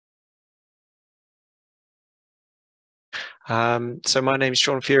So my name is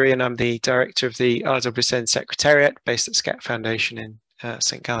Sean Fury, and I'm the director of the RWSN Secretariat based at SCAT Foundation in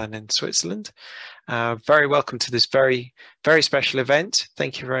St. Gallen in Switzerland. Very welcome to this very special event.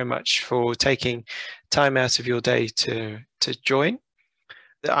 Thank you very much for taking time out of your day to join.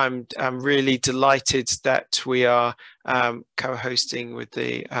 I'm really delighted that we are co-hosting with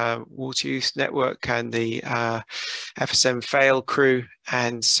the Water Youth Network and the FSM Fail crew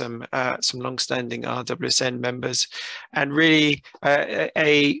and some long-standing RWSN members, and really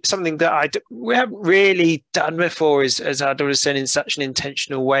something that we haven't really done before as RWSN in such an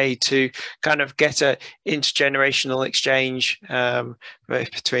intentional way to kind of get an intergenerational exchange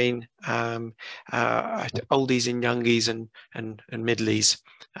between oldies and youngies and middlies.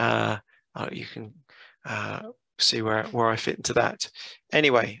 You can see where I fit into that.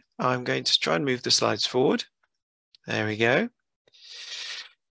 Anyway, I'm going to try and move the slides forward. There we go.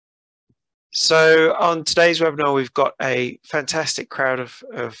 So on today's webinar, we've got a fantastic crowd of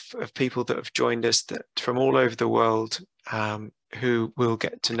people that have joined us from all over the world, who we'll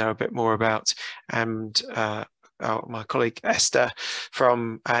get to know a bit more about. And my colleague Esther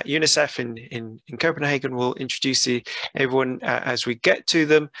from UNICEF in Copenhagen will introduce everyone as we get to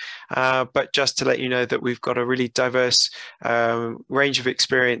them. But just to let you know that we've got a really diverse range of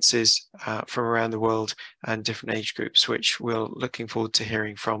experiences from around the world and different age groups, which we're looking forward to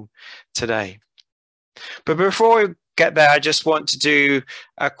hearing from today. But before we get there, I just want to do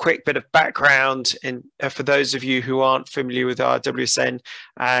a quick bit of background for those of you who aren't familiar with RWSN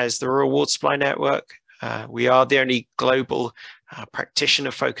as the Rural Water Supply Network. We are the only global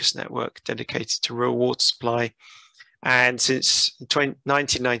practitioner-focused network dedicated to rural water supply. And since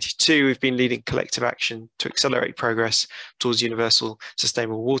 1992, we've been leading collective action to accelerate progress towards universal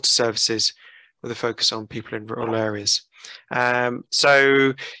sustainable water services with a focus on people in rural areas.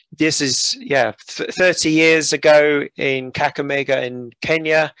 So this is, 30 years ago in Kakamega in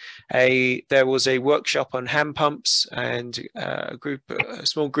Kenya, there was a workshop on hand pumps, and a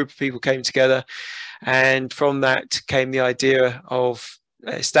small group of people came together. And from that came the idea of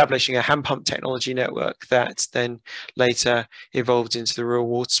establishing a hand pump technology network that then later evolved into the Rural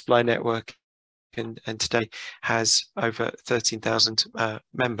Water Supply Network, and today has over 13,000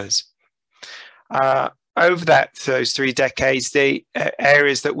 members. Over those 3 decades, the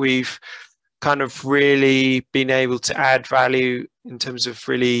areas that we've kind of really been able to add value in terms of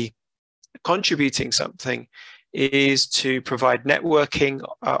really contributing something is to provide networking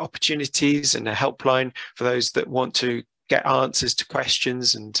opportunities and a helpline for those that want to get answers to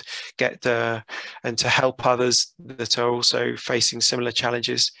questions and to help others that are also facing similar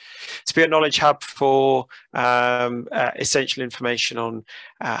challenges. To be a knowledge hub for essential information on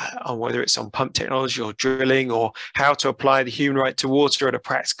whether it's on pump technology or drilling, or how to apply the human right to water at a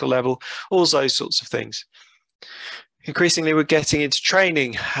practical level, all those sorts of things. Increasingly, we're getting into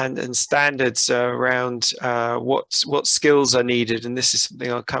training and standards around what skills are needed, and this is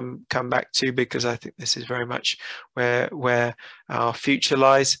something I'll come back to, because I think this is very much where our future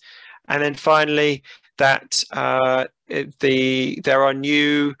lies. And then finally, that there are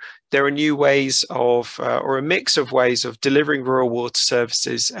new ways of, or a mix of ways of delivering rural water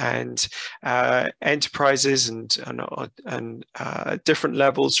services, and enterprises and different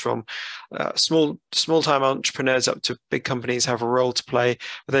levels, from small-time entrepreneurs up to big companies, have a role to play.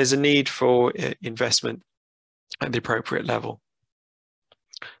 But there's a need for investment at the appropriate level.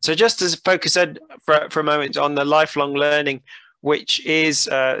 So just to focus for a moment on the lifelong learning, which is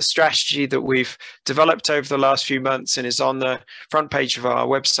a strategy that we've developed over the last few months and is on the front page of our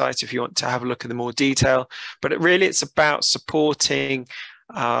website if you want to have a look at the more detail. But it's about supporting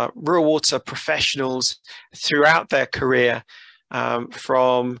rural water professionals throughout their career,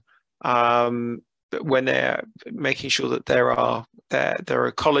 from when they're making sure that there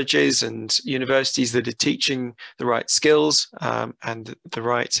are colleges and universities that are teaching the right skills and the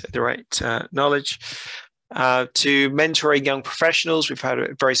right knowledge. To mentoring young professionals. We've had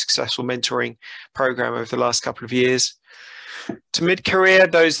a very successful mentoring program over the last couple of years. To mid-career,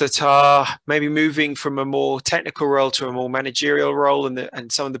 those that are maybe moving from a more technical role to a more managerial role, and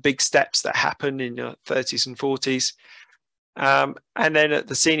some of the big steps that happen in your 30s and 40s. And then at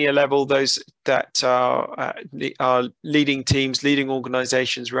the senior level, those that are leading teams, leading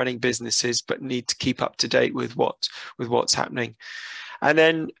organizations, running businesses, but need to keep up to date with what's happening. And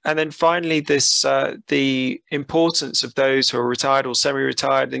then finally, the importance of those who are retired or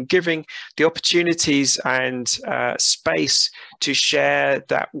semi-retired, and giving the opportunities and space to share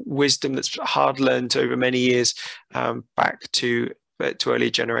that wisdom that's hard learned over many years back to earlier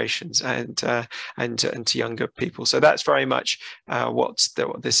generations and to younger people. So that's very much what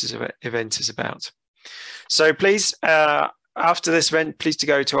this event is about. So please, after this event, please to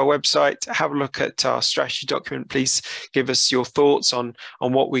go to our website, have a look at our strategy document. Please give us your thoughts on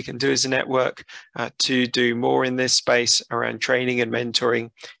what we can do as a network to do more in this space around training and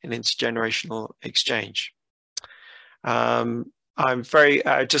mentoring and intergenerational exchange. I'm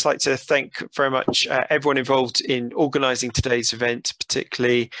I'd just like to thank very much everyone involved in organising today's event,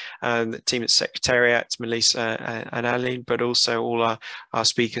 particularly the team at Secretariat, Melissa and Aline, but also all our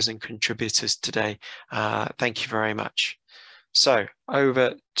speakers and contributors today. Thank you very much. So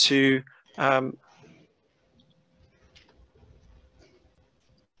over to I'd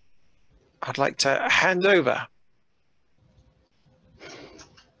like to hand over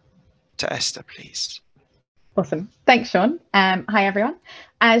to Esther, please. Awesome. Thanks, Sean. Hi, everyone.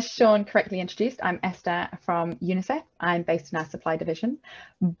 As Sean correctly introduced, I'm Esther from UNICEF. I'm based in our supply division,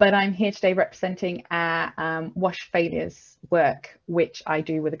 but I'm here today representing our WASH failures work, which I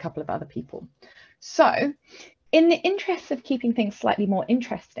do with a couple of other people. So in the interest of keeping things slightly more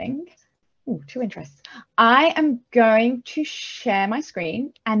interesting, two interests, I am going to share my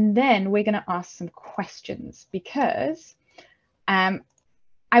screen and then we're going to ask some questions because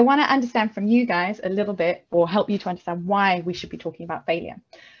I want to understand from you guys a little bit, or help you to understand why we should be talking about failure.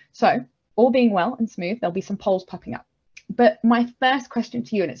 So all being well and smooth, there'll be some polls popping up. But my first question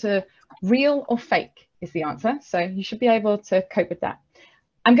to you, and it's a real or fake is the answer. So you should be able to cope with that.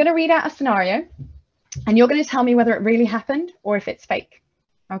 I'm going to read out a scenario and you're going to tell me whether it really happened or if it's fake.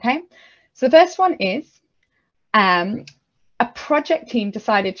 Okay. So the first one is a project team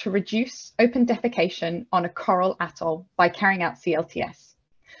decided to reduce open defecation on a coral atoll by carrying out CLTS.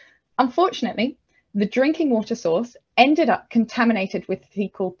 Unfortunately, the drinking water source ended up contaminated with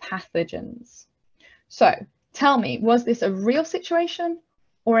fecal pathogens. So tell me, was this a real situation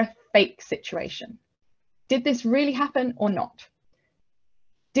or a fake situation? Did this really happen or not?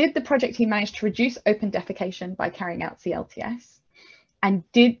 Did the project team manage to reduce open defecation by carrying out CLTS? And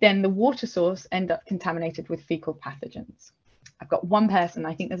did then the water source end up contaminated with fecal pathogens? I've got one person,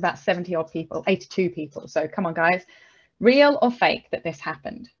 I think there's about 70 odd people, 82 people. So come on, guys, real or fake that this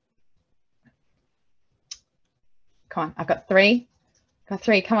happened? Come on, I've got three.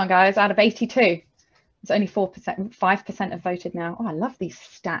 Come on, guys, out of 82. It's only 4%, 5% have voted now. Oh, I love these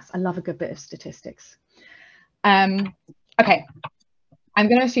stats. I love a good bit of statistics. Okay, I'm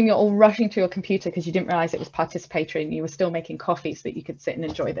going to assume you're all rushing to your computer because you didn't realize it was participatory and you were still making coffee so that you could sit and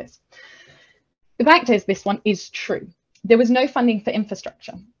enjoy this. The fact is, this one is true. There was no funding for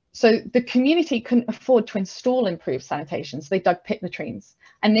infrastructure. So the community couldn't afford to install improved sanitation, so they dug pit latrines.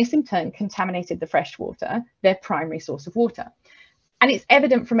 And this in turn contaminated the fresh water, their primary source of water. And it's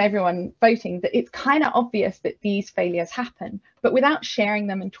evident from everyone voting that it's kind of obvious that these failures happen, but without sharing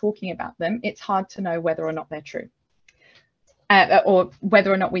them and talking about them, it's hard to know whether or not they're true. Or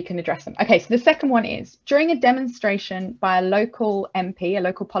whether or not we can address them. Okay, so the second one is, during a demonstration by a local MP, a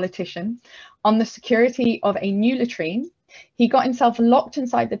local politician, on the security of a new latrine, he got himself locked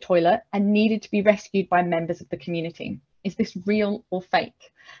inside the toilet and needed to be rescued by members of the community. Is this real or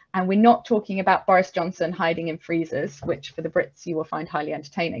fake? And we're not talking about Boris Johnson hiding in freezers, which for the Brits you will find highly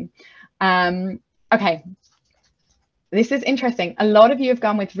entertaining. Okay, this is interesting. A lot of you have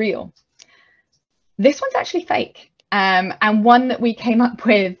gone with real. This one's actually fake, and one that we came up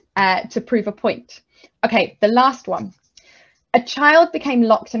with to prove a point. Okay, the last one. A child became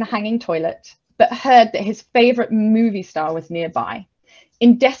locked in a hanging toilet, but heard that his favorite movie star was nearby.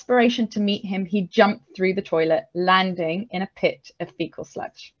 In desperation to meet him, he jumped through the toilet, landing in a pit of fecal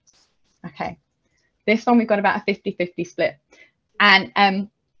sludge. Okay, this one we've got about a 50-50 split. And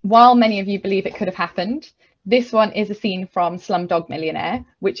while many of you believe it could have happened, this one is a scene from Slumdog Millionaire,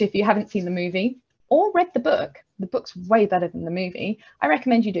 which if you haven't seen the movie or read the book's way better than the movie. I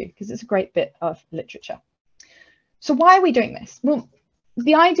recommend you do because it's a great bit of literature. So why are we doing this? Well,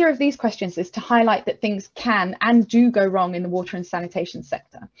 the idea of these questions is to highlight that things can and do go wrong in the water and sanitation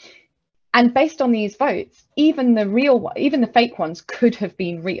sector. And based on these votes, even the fake ones could have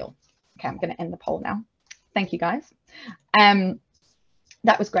been real. Okay, I'm going to end the poll now. Thank you, guys.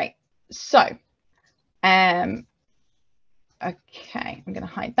 That was great. So, okay, I'm going to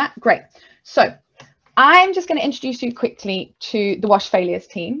hide that. Great. So I'm just going to introduce you quickly to the WASH failures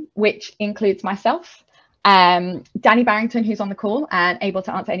team, which includes myself, Danny Barrington, who's on the call and able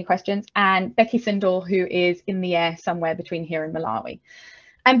to answer any questions, and Becky Sindall, who is in the air somewhere between here and Malawi.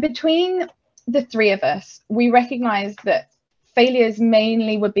 And between the three of us, we recognized that failures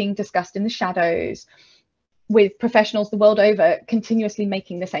mainly were being discussed in the shadows, with professionals the world over continuously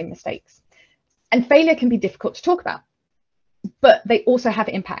making the same mistakes. And failure can be difficult to talk about. but they also have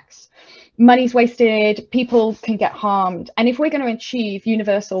impacts. Money's wasted, people can get harmed. And if we're going to achieve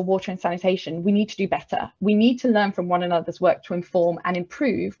universal water and sanitation, we need to do better. We need to learn from one another's work to inform and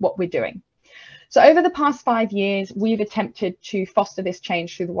improve what we're doing. So over the past 5 years, we've attempted to foster this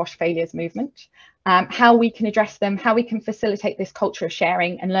change through the WASH failures movement, how we can address them, how we can facilitate this culture of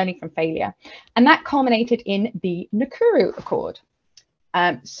sharing and learning from failure. And that culminated in the Nakuru Accord,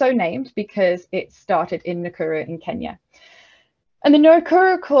 so named because it started in Nakuru in Kenya. And the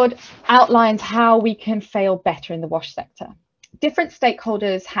Nakuru Accord outlines how we can fail better in the WASH sector. Different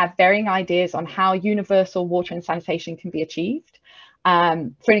stakeholders have varying ideas on how universal water and sanitation can be achieved.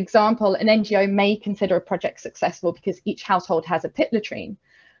 For example, an NGO may consider a project successful because each household has a pit latrine,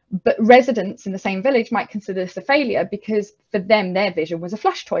 but residents in the same village might consider this a failure because for them, their vision was a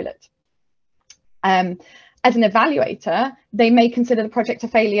flush toilet. As an evaluator, they may consider the project a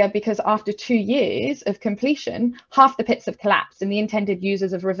failure because after 2 years of completion, half the pits have collapsed and the intended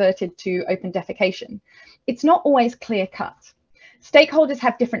users have reverted to open defecation. It's not always clear cut. Stakeholders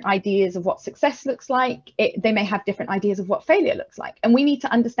have different ideas of what success looks like. They may have different ideas of what failure looks like. And we need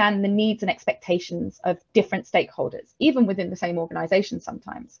to understand the needs and expectations of different stakeholders, even within the same organization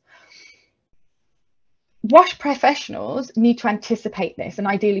sometimes. WASH professionals need to anticipate this and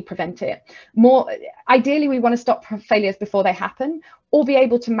ideally prevent it. Ideally, we want to stop failures before they happen or be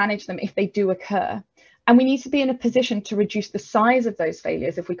able to manage them if they do occur. And we need to be in a position to reduce the size of those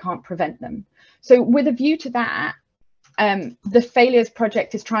failures if we can't prevent them. So with a view to that, the Failures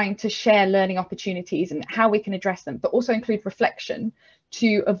Project is trying to share learning opportunities and how we can address them, but also include reflection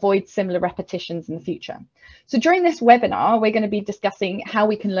to avoid similar repetitions in the future. So during this webinar, we're going to be discussing how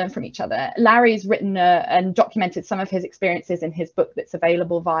we can learn from each other. Larry's written and documented some of his experiences in his book that's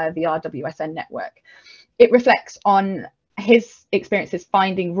available via the RWSN network. It reflects on his experiences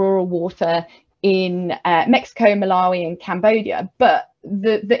finding rural water in Mexico, Malawi, and Cambodia, but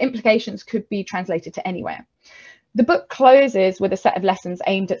the implications could be translated to anywhere. The book closes with a set of lessons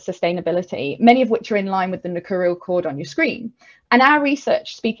aimed at sustainability, many of which are in line with the Nakuru Accord on your screen. And our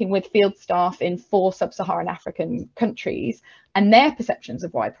research, speaking with field staff in 4 sub-Saharan African countries and their perceptions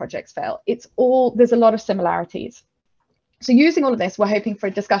of why projects fail, there's a lot of similarities. So using all of this, we're hoping for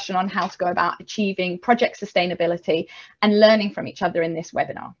a discussion on how to go about achieving project sustainability and learning from each other in this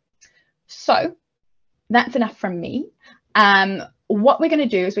webinar. So that's enough from me. What we're going to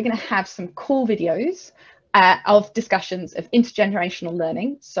do is we're going to have some cool videos of discussions of intergenerational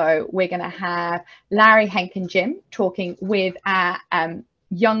learning. So we're going to have Larry, Hank and Jim talking with our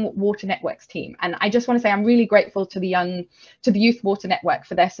Young Water Networks team. And I just want to say I'm really grateful to the Youth Water Network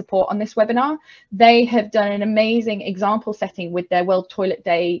for their support on this webinar. They have done an amazing example setting with their World Toilet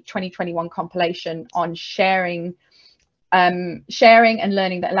Day 2021 compilation on sharing and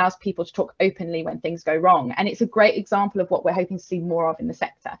learning that allows people to talk openly when things go wrong. And it's a great example of what we're hoping to see more of in the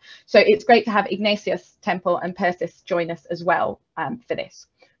sector. So it's great to have Ignatius, Temple and Persis join us as well for this.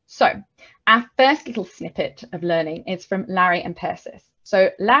 So our first little snippet of learning is from Larry and Persis. So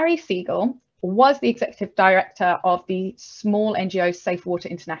Larry Siegel was the executive director of the small NGO Safe Water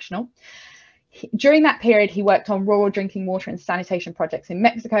International. During that period, he worked on rural drinking water and sanitation projects in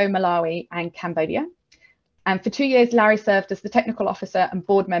Mexico, Malawi and Cambodia. And for 2 years, Larry served as the technical officer and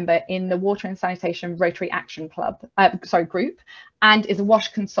board member in the Water and Sanitation Rotary Action group, and is a WASH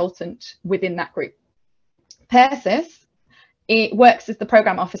consultant within that group. Persis works as the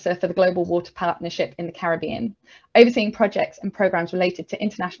program officer for the Global Water Partnership in the Caribbean, overseeing projects and programs related to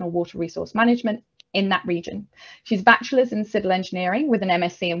international water resource management in that region. She's a bachelor's in civil engineering with an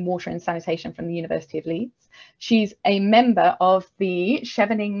MSc in water and sanitation from the University of Leeds. She's a member of the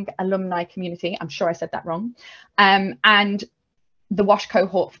Chevening alumni community, I'm sure I said that wrong, and the WASH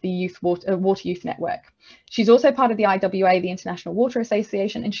cohort for the Water Youth Network. She's also part of the IWA, the International Water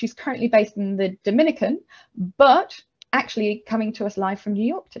Association, and she's currently based in the Dominican, but actually coming to us live from New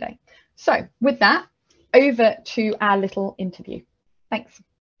York today. So with that, over to our little interview. Thanks.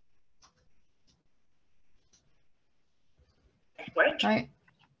 Right.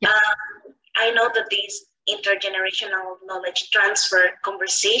 I know that this intergenerational knowledge transfer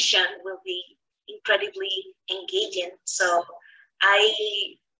conversation will be incredibly engaging. So I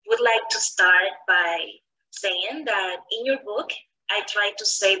would like to start by saying that in your book, I Tried to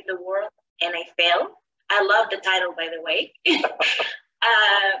Save the World and I Failed. I love the title, by the way.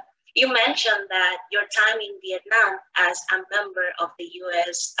 You mentioned that your time in Vietnam as a member of the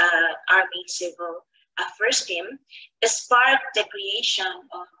U.S. Army Civil First Team sparked the creation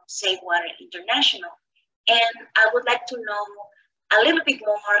of Safe Water International. And I would like to know a little bit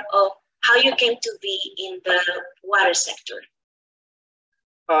more of how you came to be in the water sector.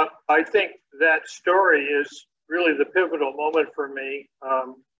 I think that story is really the pivotal moment for me.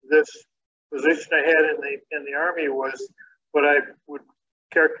 This position I had in the Army was what I would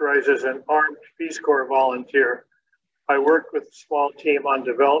characterize as an armed Peace Corps volunteer. I worked with a small team on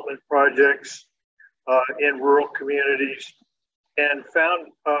development projects in rural communities, and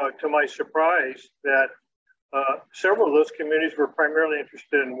found, to my surprise, that several of those communities were primarily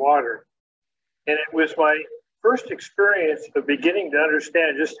interested in water. And it was my first experience of beginning to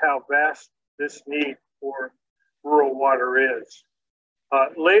understand just how vast this need for rural water is.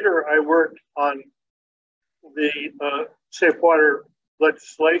 Later, I worked on the safe water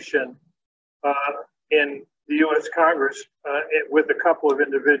legislation in the U.S. Congress with a couple of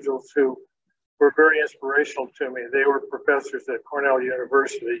individuals who were very inspirational to me. They were professors at Cornell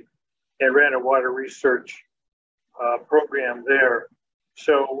University and ran a water research program there.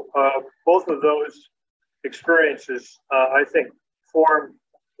 So both of those experiences, I think, formed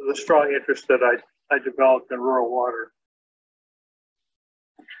the strong interest that I developed in rural water.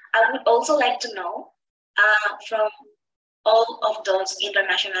 I would also like to know from all of those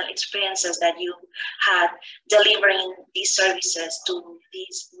international experiences that you had delivering these services to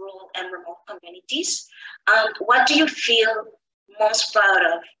these rural and remote communities, what do you feel most proud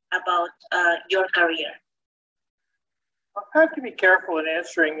of about your career? I have to be careful in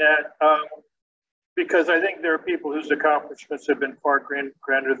answering that because I think there are people whose accomplishments have been far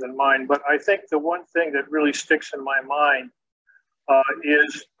grander than mine. But I think the one thing that really sticks in my mind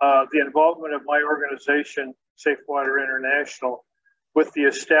is the involvement of my organization, Safe Water International, with the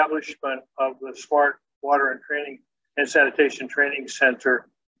establishment of the Smart Water and Sanitation Training Center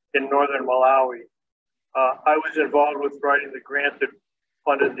in northern Malawi. I was involved with writing the grant that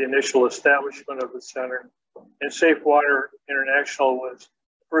funded the initial establishment of the center, and Safe Water International was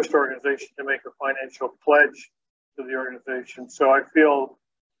the first organization to make a financial pledge to the organization. So I feel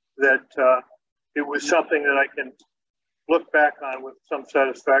that it was something that I can look back on with some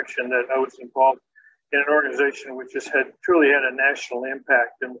satisfaction, that I was involved in an organization which has truly had a national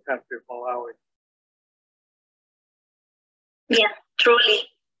impact in the country of Malawi. Yeah, truly.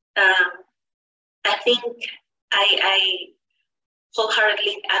 I think I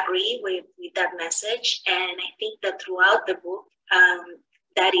wholeheartedly agree with that message. And I think that throughout the book,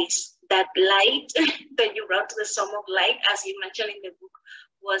 that light that you brought to the sum of light, as you mentioned in the book,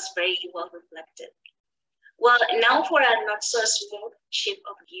 was very well reflected. Well, now for a not so smooth shift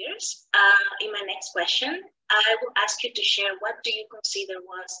of gears, in my next question, I will ask you to share what do you consider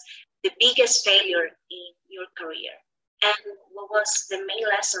was the biggest failure in your career? And what was the main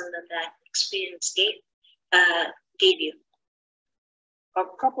lesson that experience gave you? A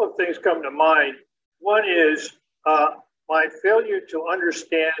couple of things come to mind. One is my failure to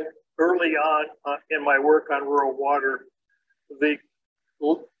understand early on in my work on rural water the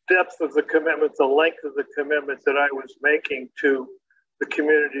depth of the commitment, the length of the commitment that I was making to the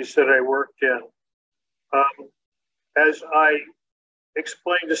communities that I worked in. As I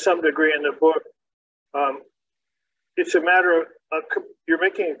explained to some degree in the book, it's a matter of you're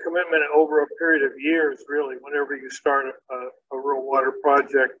making a commitment over a period of years, really, whenever you start a rural water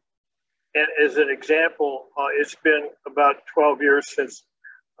project. And as an example, it's been about 12 years since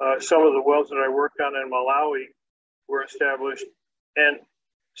some of the wells that I worked on in Malawi were established, and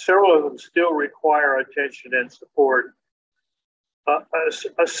several of them still require attention and support.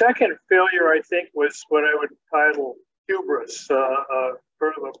 A second failure, I think, was what I would title hubris,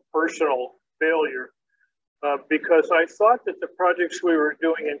 sort of a personal failure, because I thought that the projects we were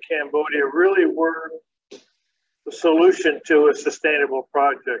doing in Cambodia really were the solution to a sustainable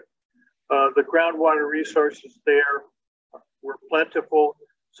project. The groundwater resources there were plentiful,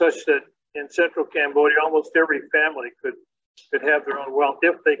 such that in central Cambodia, almost every family could have their own well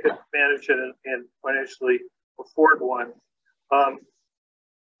if they could manage it and financially afford one.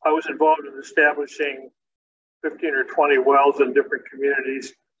 I was involved in establishing 15 or 20 wells in different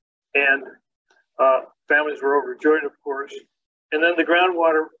communities, and families were overjoyed, of course. And then the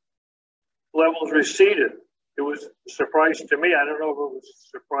groundwater levels receded. It was a surprise to me. I don't know if it was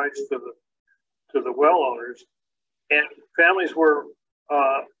a surprise to the well owners. And families were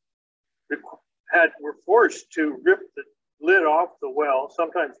forced to rip the lid off the well,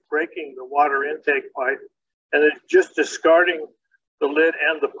 sometimes breaking the water intake pipe, and then just discarding the lid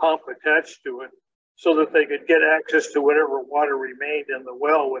and the pump attached to it, so that they could get access to whatever water remained in the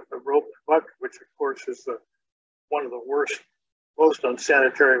well with a rope and bucket, which of course is one of the worst, most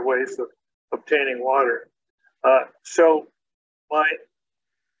unsanitary ways of obtaining water. So my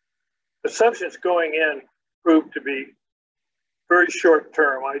assumptions going in proved to be very short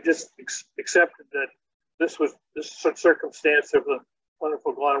term. I just accepted that this circumstance of the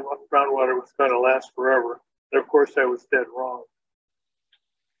wonderful groundwater was going to last forever. And of course, I was dead wrong.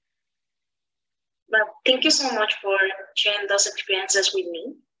 Well, thank you so much for sharing those experiences with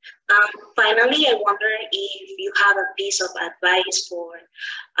me. Finally, I wonder if you have a piece of advice for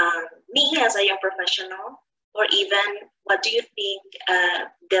me as a young professional, or even what do you think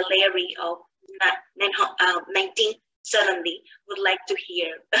the Larry of 1970 would like to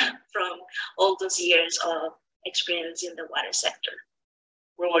hear from all those years of experience in the water sector?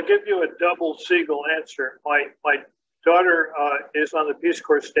 Well, I'll give you a double Siegel answer. My daughter is on the Peace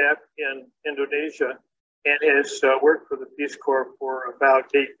Corps staff in Indonesia and has worked for the Peace Corps for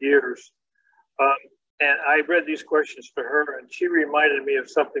about 8 years. And I read these questions to her, and she reminded me of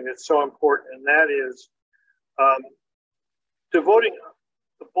something that's so important, and that is devoting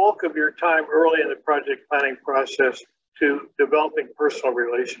the bulk of your time early in the project planning process to developing personal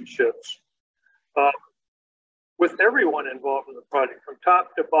relationships with everyone involved in the project, from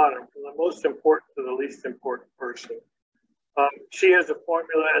top to bottom, from the most important to the least important person. She has a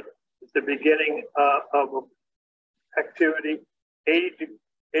formula at the beginning of an activity,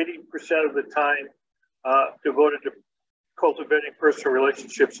 80% of the time devoted to cultivating personal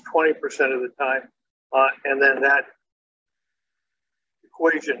relationships, 20% of the time, and then that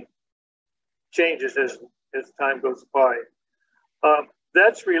equation changes as time goes by.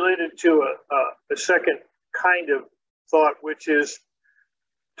 That's related to a second kind of thought, which is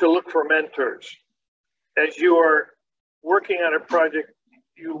to look for mentors. As you are working on a project,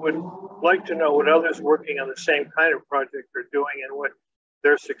 you would like to know what others working on the same kind of project are doing and what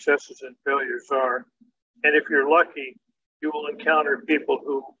their successes and failures are. And if you're lucky, you will encounter people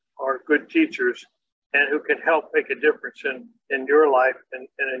who are good teachers and who can help make a difference in your life and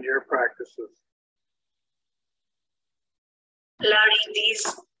in your practices. Larry,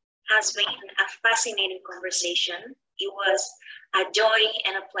 this has been a fascinating conversation. It was a joy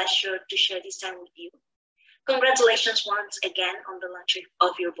and a pleasure to share this time with you. Congratulations once again on the launch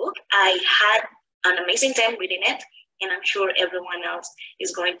of your book. I had an amazing time reading it, and I'm sure everyone else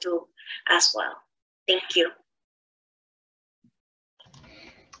is going to as well. Thank you.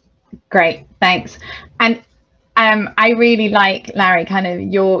 Great, thanks. And I really like, Larry, kind of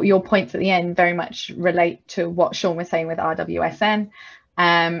your points at the end very much relate to what Sean was saying with RWSN.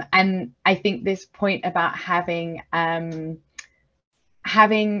 And I think this point about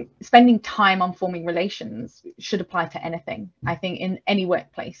spending time on forming relations should apply to anything. I think in any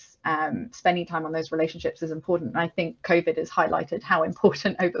workplace, spending time on those relationships is important. And I think COVID has highlighted how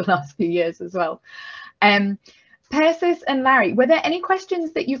important over the last few years as well. Persis and Larry, were there any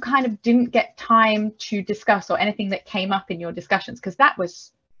questions that you kind of didn't get time to discuss, or anything that came up in your discussions? Because that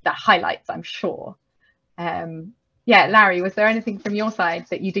was the highlights, I'm sure. Yeah, Larry, was there anything from your side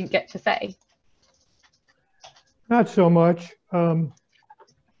that you didn't get to say? Not so much.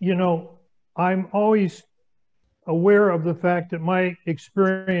 You know, I'm always aware of the fact that my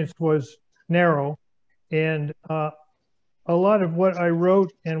experience was narrow, and a lot of what I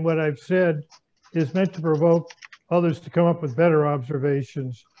wrote and what I've said is meant to provoke others to come up with better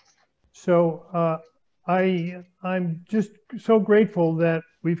observations. So I'm just so grateful that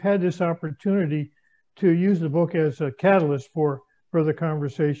we've had this opportunity to use the book as a catalyst for further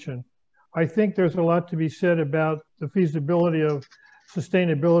conversation. I think there's a lot to be said about the feasibility of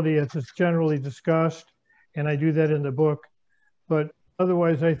sustainability as it's generally discussed, and I do that in the book. But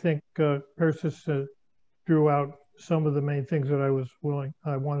otherwise, I think Persis drew out some of the main things that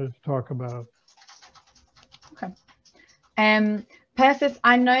I wanted to talk about. Okay. Persis,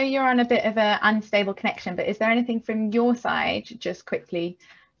 I know you're on a bit of an unstable connection, but is there anything from your side, just quickly,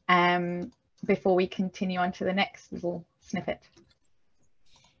 before we continue on to the next little snippet?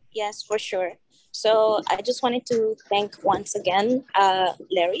 Yes, for sure. So I just wanted to thank once again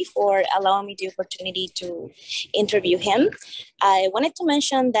Larry for allowing me the opportunity to interview him. I wanted to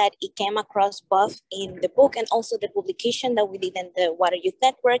mention that it came across both in the book and also the publication that we did in the Water Youth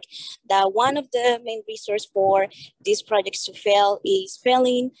Network, that one of the main resources for these projects to fail is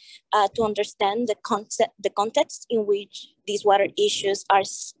failing to understand the context in which these water issues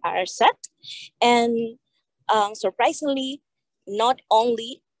are set. And surprisingly, not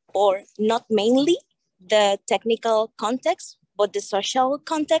only or not mainly the technical context, but the social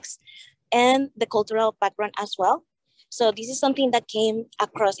context and the cultural background as well. So this is something that came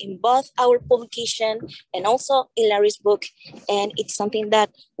across in both our publication and also in Larry's book. And it's something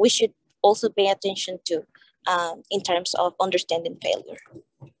that we should also pay attention to in terms of understanding failure.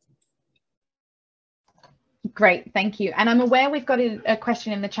 Great, thank you. And I'm aware we've got a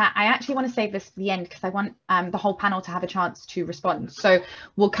question in the chat. I actually want to save this for the end because I want the whole panel to have a chance to respond. So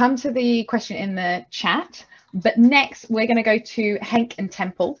we'll come to the question in the chat But next, we're going to go to Henk and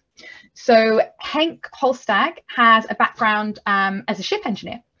Temple. So Henk Holstag has a background as a ship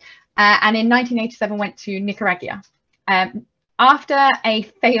engineer, and in 1987 went to Nicaragua. After a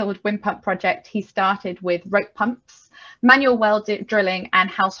failed wind pump project, he started with rope pumps, manual well drilling, and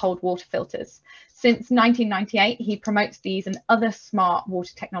household water filters. Since 1998, he promotes these and other smart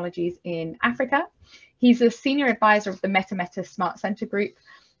water technologies in Africa. He's a senior advisor of the Meta Smart Center Group,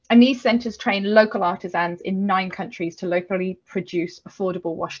 and these centers train local artisans in 9 countries to locally produce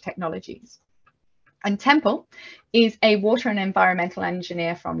affordable wash technologies. And Temple is a water and environmental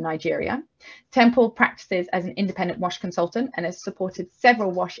engineer from Nigeria. Temple practices as an independent wash consultant and has supported several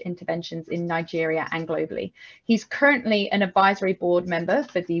wash interventions in Nigeria and globally. He's currently an advisory board member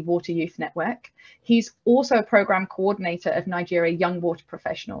for the Water Youth Network. He's also a program coordinator of Nigeria Young Water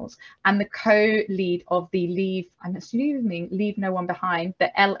Professionals and the co-lead of the Leave No One Behind,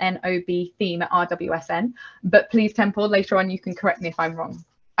 the LNOB theme at RWSN. But please, Temple, later on you can correct me if I'm wrong.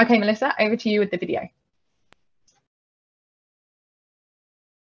 Okay, Melissa, over to you with the video.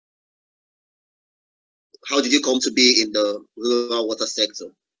 How did you come to be in the rural water sector?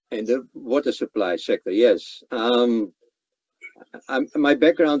 In the water supply sector, yes. My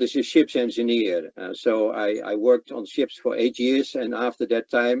background is a ship's engineer. So I worked on ships for 8 years. And after that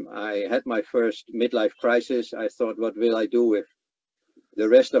time, I had my first midlife crisis. I thought, what will I do with the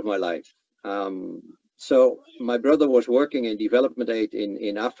rest of my life? So my brother was working in development aid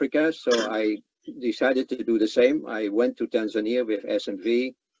in Africa, so I decided to do the same. I went to Tanzania with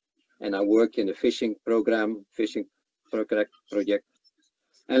S&V, and I worked in a fishing project.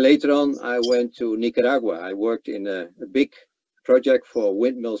 And later on, I went to Nicaragua. I worked in a big project for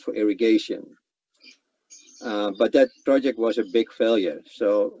windmills for irrigation. But that project was a big failure.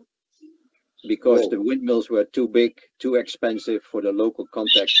 So because the windmills were too big, too expensive for the local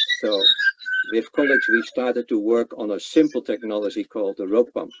context. So with colleagues, we started to work on a simple technology called the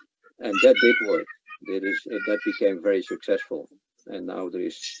rope pump, and that did work. That became very successful, and now there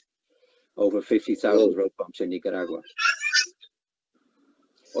is over 50,000 rope pumps in Nicaragua.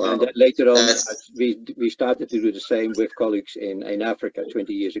 Wow. And later on, we started to do the same with colleagues in Africa.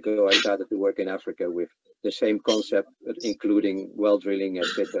 20 years ago, I started to work in Africa with the same concept, including well drilling,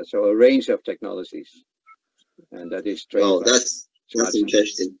 etc. So a range of technologies, and that is trained. Oh, that's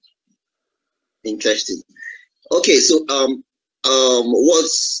interesting. Interesting. Okay, so what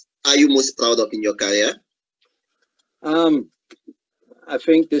are you most proud of in your career? I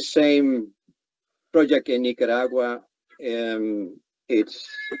think the same project in Nicaragua. It's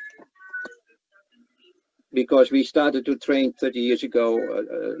because we started to train 30 years ago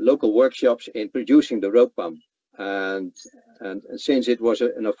local workshops in producing the rope pump, and since it was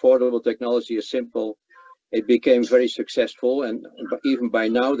an affordable technology, a simple. It became very successful, and even by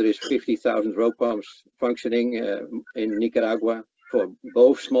now there is 50,000 rope pumps functioning in Nicaragua for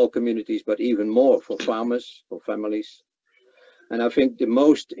both small communities, but even more for farmers, for families. And I think the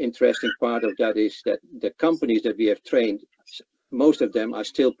most interesting part of that is that the companies that we have trained, most of them are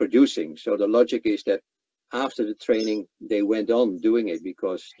still producing. So the logic is that after the training, they went on doing it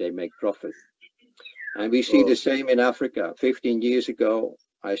because they make profit. And we see the same in Africa. 15 years ago,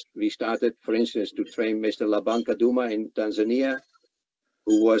 we started, for instance, to train Mr. Labanka Duma in Tanzania,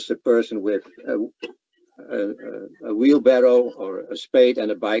 who was a person with a wheelbarrow or a spade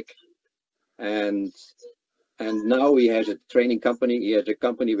and a bike. And now he has a training company. He has a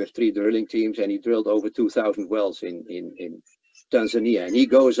company with 3 drilling teams, and he drilled over 2,000 wells in Tanzania. And he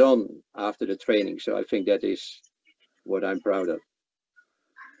goes on after the training. So I think that is what I'm proud of.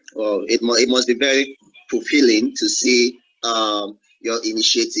 Well, it must be very fulfilling to see your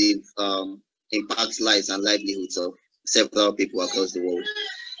initiative impacts lives and livelihoods of several people across the world.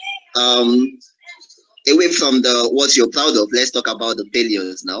 Away from what you're proud of, let's talk about the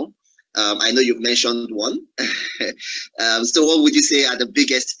failures now. I know you've mentioned one. So what would you say are the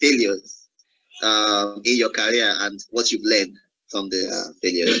biggest failures in your career, and what you've learned from the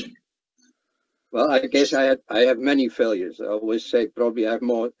failures? Well, I guess I have many failures. I always say probably I have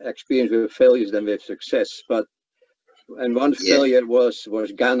more experience with failures than with success. And one failure was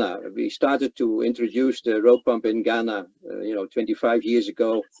Ghana. We started to introduce the rope pump in Ghana, 25 years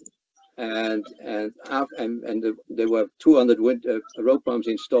ago, and there were 200 rope pumps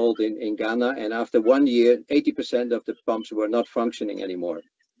installed in Ghana. And after 1 year, 80% of the pumps were not functioning anymore.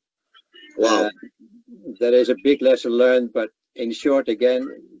 Wow. That is a big lesson learned. But in short, again,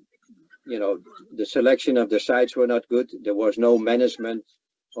 the selection of the sites were not good. There was no management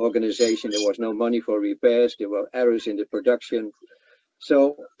organization. There was no money for repairs. There were errors in the production.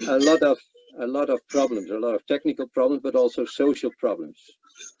 So a lot of problems, a lot of technical problems, but also social problems.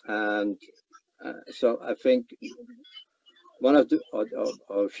 And So I think one of the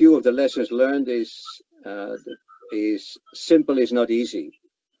or a few of the lessons learned is simple is not easy.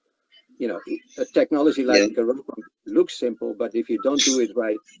 You know, a technology like a rope pump looks simple, but if you don't do it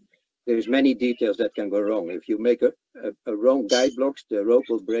right, there's many details that can go wrong. If you make a wrong guide blocks, the rope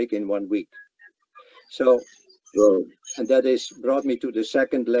will break in 1 week. So, and that is brought me to the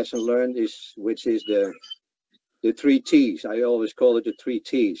second lesson learned, which is the 3 T's. I always call it the 3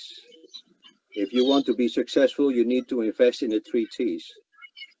 T's. If you want to be successful, you need to invest in the 3 T's.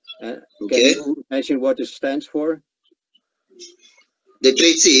 Can you mention what it stands for? The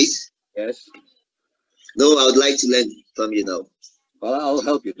 3 T's? Yes. No, I would like to learn from you now. Well, I'll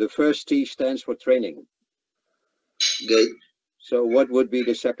help you. The first T stands for training. Good. So what would be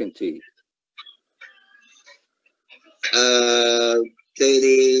the second T?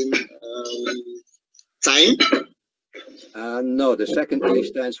 Training, time? No, the second T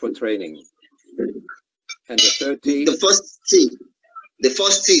stands for training. And the third T? The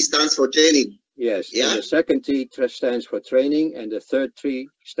first T stands for training. Yes. Yeah. And the second T stands for training, and the third T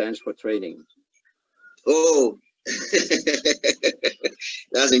stands for training. Oh,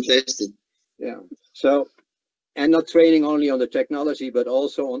 that's interesting. Yeah. So, and not training only on the technology, but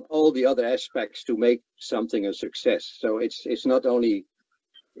also on all the other aspects to make something a success. So it's not only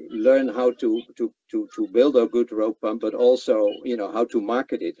learn how to build a good rope pump, but also, you know, how to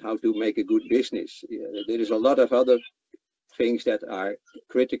market it, how to make a good business. There is a lot of other things that are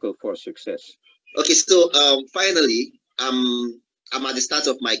critical for success. Okay, so finally, I'm at the start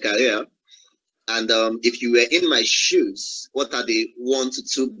of my career, and if you were in my shoes, what are the 1 to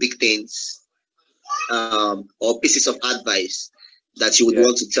 2 big things or pieces of advice that you would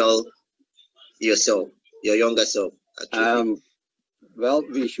want to tell yourself, your younger self? Well,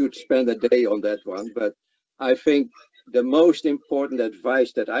 we should spend a day on that one, but I think the most important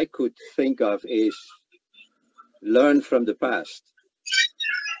advice that I could think of is learn from the past.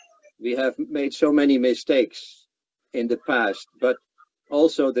 We have made so many mistakes in the past, but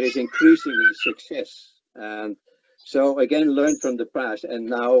also there is increasingly success. And so again, learn from the past. And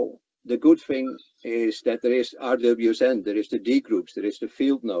now the good thing is that there is RWSN, there is the D groups, there is the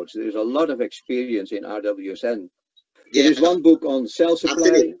field notes, there is a lot of experience in RWSN. There is one book on cell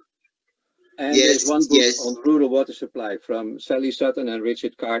supply, and there's one book on rural water supply from Sally Sutton and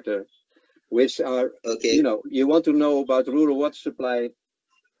Richard Carter, which are, you know, you want to know about rural water supply,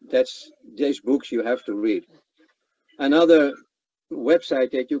 that's these books you have to read. Another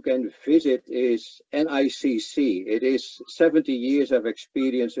website that you can visit is NICC. It is 70 years of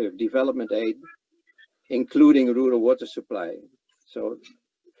experience of development aid, including rural water supply. So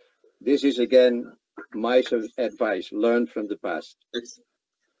this is again my advice, learn from the past. It's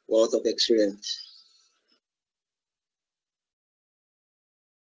a lot of experience.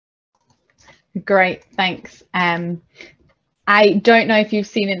 Great, thanks. I don't know if you've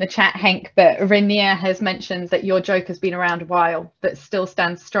seen in the chat, Henk, but Rainier has mentioned that your joke has been around a while, but still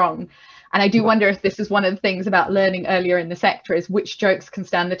stands strong. And I do wonder if this is one of the things about learning earlier in the sector, is which jokes can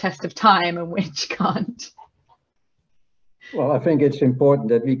stand the test of time and which can't. Well, I think it's important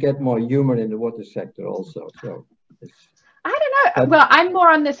that we get more humor in the water sector also. So I don't know. Well, I'm more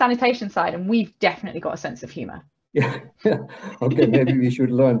on the sanitation side, and we've definitely got a sense of humor. Yeah. Okay, maybe we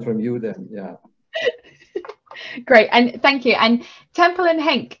should learn from you then. Yeah. Great, and thank you. And Temple and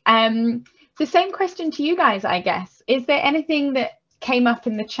Henk, the same question to you guys, I guess. Is there anything that came up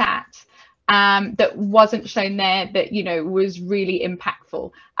in the chat that wasn't shown there that, you know, was really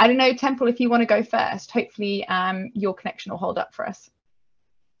impactful? I don't know, Temple, if you want to go first. Hopefully your connection will hold up for us.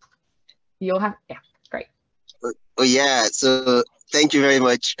 You'll have, yeah, great. Oh yeah, so thank you very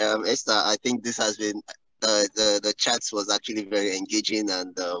much, Esther. I think this has been the chats was actually very engaging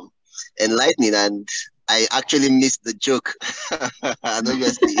and enlightening, and I actually missed the joke. And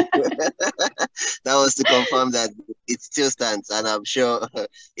obviously that was to confirm that it still stands, and I'm sure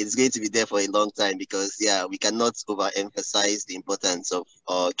it's going to be there for a long time, because yeah, we cannot overemphasize the importance of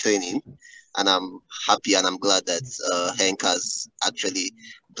training. And I'm happy and I'm glad that Henk has actually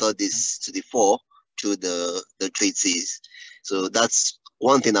brought this to the fore through the treaties. So that's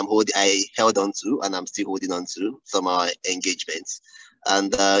one thing I held on to, and I'm still holding on to from our engagements.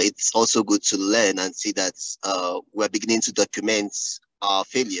 And it's also good to learn and see that we're beginning to document our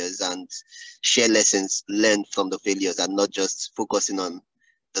failures and share lessons learned from the failures, and not just focusing on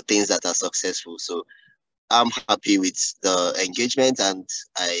the things that are successful. So I'm happy with the engagement, and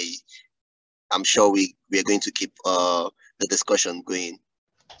I'm sure we are going to keep the discussion going.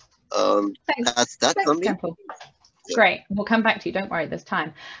 That's from me. Temple. Yeah. Great. We'll come back to you. Don't worry, there's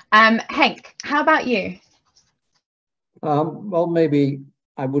time. Henk, how about you? Well, maybe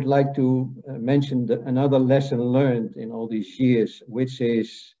I would like to mention another lesson learned in all these years, which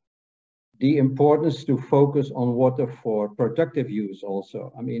is the importance to focus on water for productive use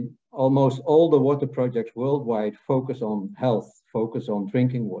also. I mean, almost all the water projects worldwide focus on health, focus on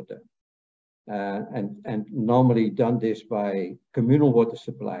drinking water, and normally done this by communal water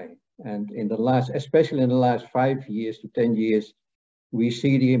supply. And in the last, especially in the last 5 years to 10 years, we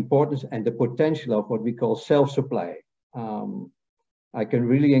see the importance and the potential of what we call self-supply. I can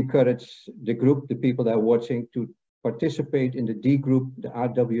really encourage the group, the people that are watching, to participate in the D group, the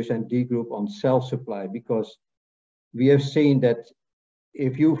RWSN D group on self-supply, because we have seen that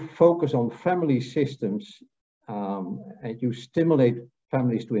if you focus on family systems and you stimulate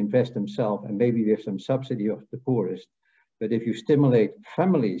families to invest themselves, and maybe we have some subsidy of the poorest, but if you stimulate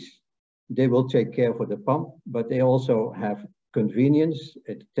families, they will take care for the pump, but they also have convenience.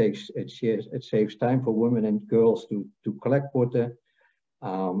 It saves time for women and girls to collect water.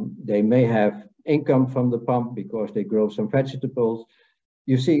 They may have income from the pump because they grow some vegetables.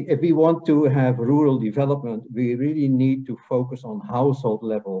 You see, if we want to have rural development, we really need to focus on household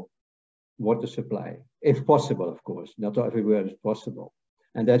level water supply, if possible, of course. Not everywhere is possible.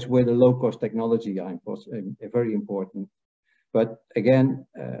 And that's where the low-cost technology are very important. But again,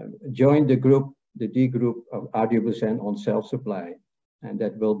 join the group, the D group of RWSN on self-supply, and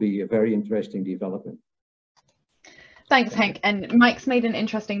that will be a very interesting development. Thanks, Henk. And Mike's made an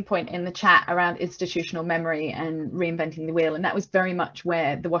interesting point in the chat around institutional memory and reinventing the wheel. And that was very much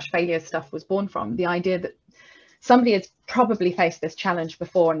where the wash failure stuff was born from. The idea that somebody has probably faced this challenge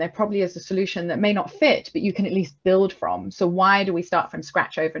before, and there probably is a solution that may not fit, but you can at least build from. So why do we start from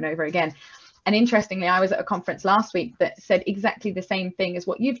scratch over and over again? And interestingly, I was at a conference last week that said exactly the same thing as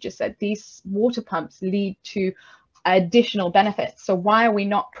what you've just said. These water pumps lead to additional benefits. So why are we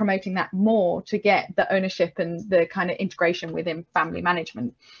not promoting that more to get the ownership and the kind of integration within family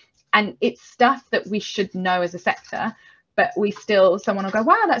management? And it's stuff that we should know as a sector, but we still, someone will go,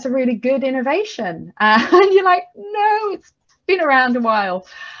 wow, that's a really good innovation. And you're like, no, it's been around a while.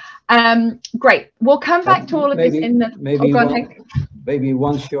 Great. We'll come back to all of this in the, maybe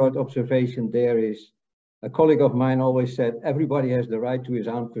one short observation there is, a colleague of mine always said, everybody has the right to his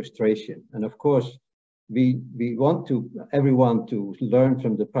own frustration. And of course, we want everyone to learn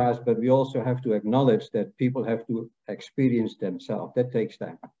from the past, but we also have to acknowledge that people have to experience themselves. That takes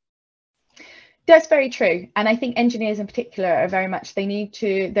time. That's very true. And I think engineers in particular are very much,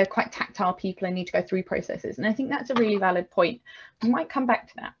 they're quite tactile people and need to go through processes. And I think that's a really valid point. We might come back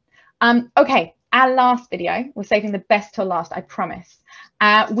to that. Okay, our last video, we're saving the best till last, I promise.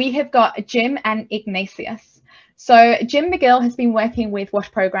 We have got Jim and Ignatius. So Jim McGill has been working with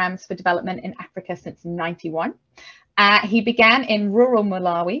WASH programs for development in Africa since '91. He began in rural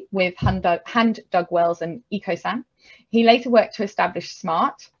Malawi with hand-dug wells and EcoSam. He later worked to establish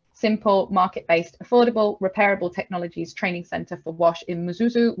SMART, Simple, Market-Based, Affordable, Repairable Technologies Training Center for WASH in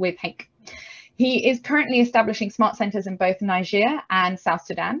Mzuzu with Henk. He is currently establishing SMART centers in both Niger and South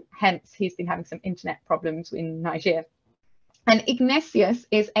Sudan. Hence, he's been having some internet problems in Niger. And Ignatius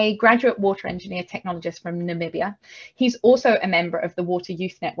is a graduate water engineer technologist from Namibia. He's also a member of the Water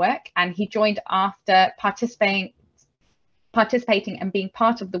Youth Network, and he joined after participating and being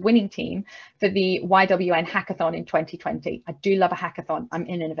part of the winning team for the YWN hackathon in 2020. I do love a hackathon. I'm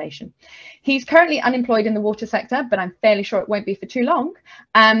in innovation. He's currently unemployed in the water sector, but I'm fairly sure it won't be for too long.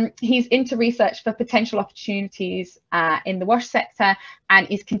 He's into research for potential opportunities in the WASH sector and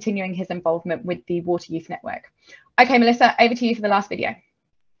is continuing his involvement with the Water Youth Network. Okay, Melissa, over to you for the last video.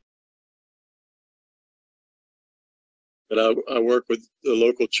 But I work with the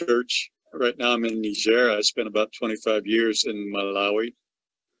local church. Right now I'm in Niger. I spent about 25 years in Malawi.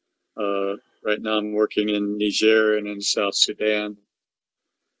 Right now I'm working in Niger and in South Sudan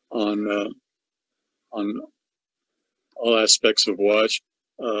on all aspects of WASH,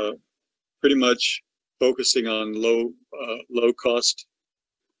 pretty much focusing on low cost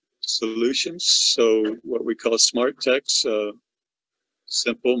solutions. So what we call smart techs,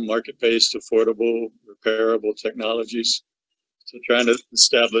 simple, market-based, affordable, repairable technologies. So trying to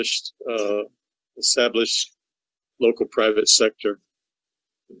establish local private sector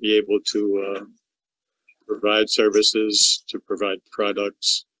to be able to provide services, to provide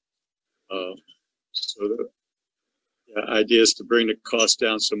products. So the idea is to bring the cost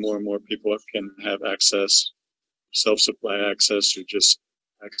down so more and more people can have access, self-supply access, or just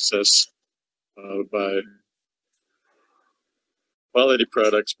access by quality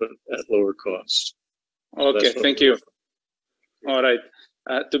products, but at lower cost. Okay, thank you. All right.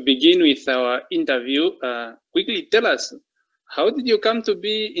 To begin with our interview, quickly tell us, how did you come to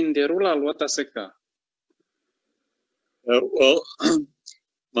be in the rural water sector? Well,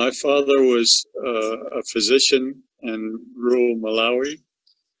 My father was a physician in rural Malawi,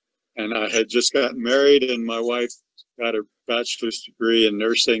 and I had just gotten married, and my wife got her bachelor's degree in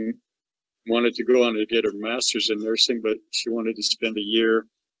nursing, wanted to go on to get her master's in nursing, but she wanted to spend a year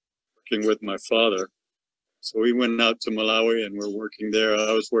working with my father. So we went out to Malawi and we're working there.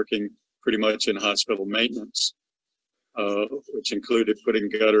 I was working pretty much in hospital maintenance, which included putting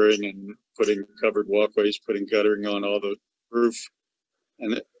guttering and putting covered walkways, putting guttering on all the roof,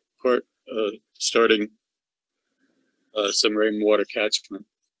 and starting some rainwater catchment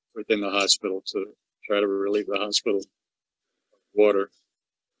within the hospital to try to relieve the hospital water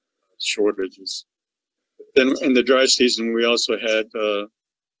shortages. Then in the dry season, we also had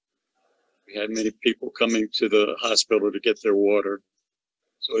many people coming to the hospital to get their water.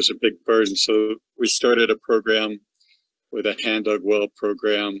 So it was a big burden. So we started a program with a hand dug well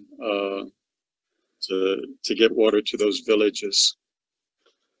program to get water to those villages.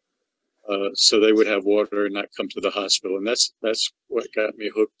 So they would have water and not come to the hospital. And that's what got me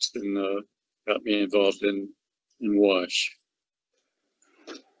hooked and got me involved in WASH.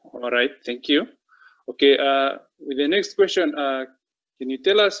 All right, thank you. Okay, with the next question, can you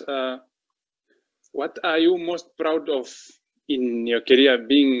tell us what are you most proud of in your career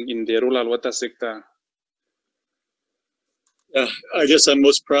being in the rural water sector? I guess I'm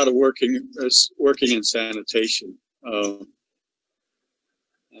most proud of working in sanitation.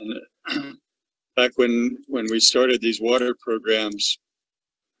 And back when we started these water programs,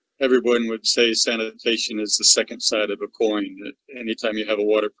 everyone would say sanitation is the second side of a coin. That anytime you have a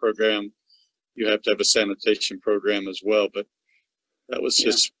water program, you have to have a sanitation program as well. But that was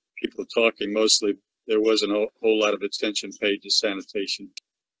just people talking mostly. There wasn't a whole lot of attention paid to sanitation.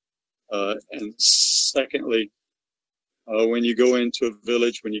 And secondly, when you go into a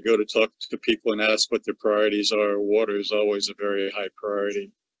village, when you go to talk to people and ask what their priorities are, water is always a very high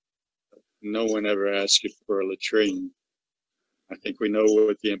priority. No one ever asks you for a latrine. I think we know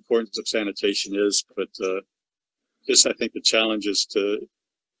what the importance of sanitation is, but just I think the challenges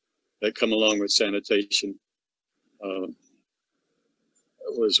that come along with sanitation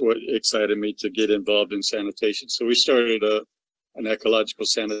was what excited me to get involved in sanitation. So we started an ecological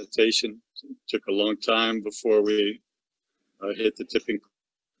sanitation. It took a long time before we hit the tipping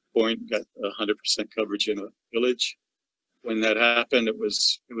point, got 100% coverage in a village. When that happened, it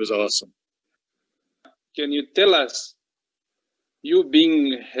was awesome. Can you tell us, you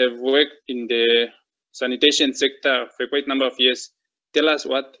have worked in the sanitation sector for quite a number of years, tell us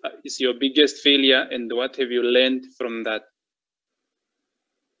what is your biggest failure and what have you learned from that?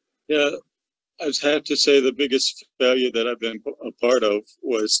 Yeah, I have to say the biggest failure that I've been a part of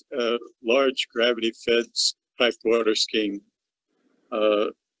was a large gravity-fed piped water scheme.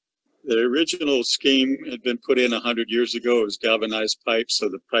 The original scheme had been put in 100 years ago. It was galvanized pipes, so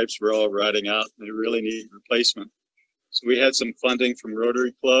the pipes were all rotting out and they really needed replacement. So we had some funding from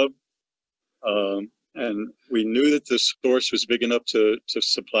Rotary Club, and we knew that the source was big enough to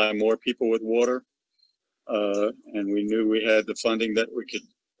supply more people with water. And we knew we had the funding that we could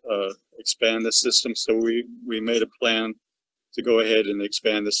expand the system. So we made a plan to go ahead and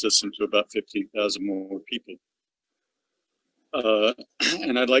expand the system to about 15,000 more people.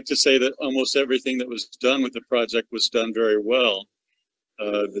 And I'd like to say that almost everything that was done with the project was done very well.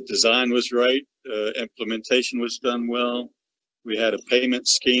 The design was right, implementation was done well. We had a payment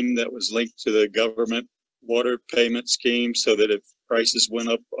scheme that was linked to the government water payment scheme so that if prices went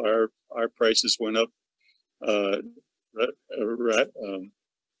up, our prices went up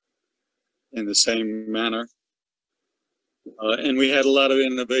in the same manner. And we had a lot of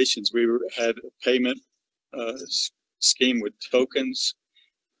innovations. We had a payment scheme with tokens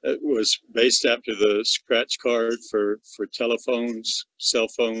that was based after the scratch card for telephones, cell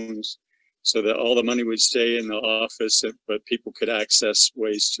phones, so that all the money would stay in the office, but people could access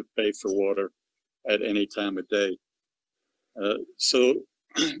ways to pay for water at any time of day. So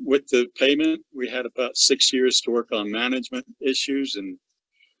with the payment, we had about 6 years to work on management issues, and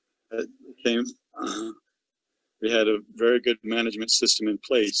it became, we had a very good management system in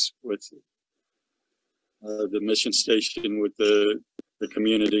place with the mission station, with the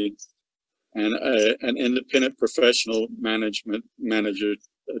community, and an independent professional manager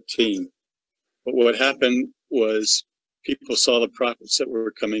team. But what happened was people saw the profits that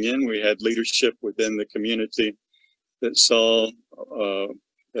were coming in. We had leadership within the community that saw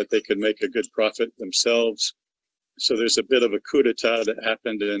that they could make a good profit themselves. So there's a bit of a coup d'etat that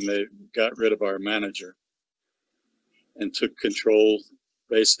happened, and they got rid of our manager and took control,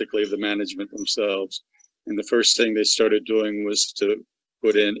 basically, of the management themselves. And the first thing they started doing was to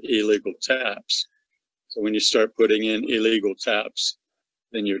put in illegal taps. So when you start putting in illegal taps,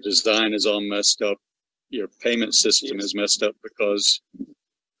 then your design is all messed up. Your payment system is messed up because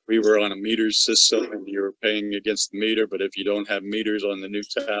we were on a meter system and you were paying against the meter, but if you don't have meters on the new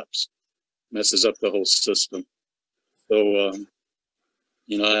taps, messes up the whole system. So,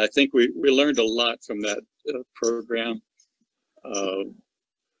 you know, I think we learned a lot from that program.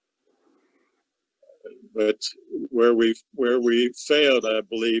 But where we failed, I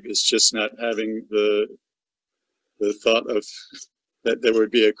believe, is just not having the thought of that there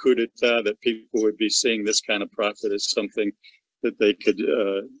would be a coup d'etat, that people would be seeing this kind of profit as something that they could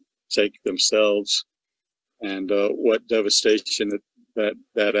take themselves, and what devastation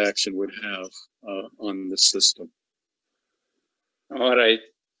that action would have on the system. All right.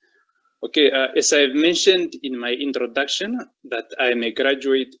 Okay, as I've mentioned in my introduction that I'm a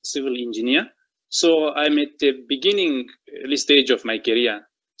graduate civil engineer, so I'm at the beginning early stage of my career.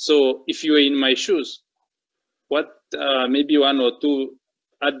 So if you were in my shoes, what maybe one or two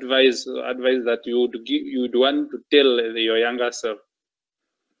advice that you'd want to tell your younger self?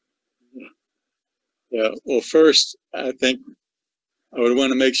 Yeah, well, first, I think I would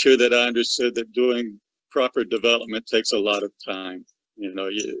want to make sure that I understood that doing proper development takes a lot of time. You know,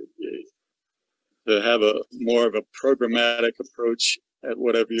 to have more of a programmatic approach at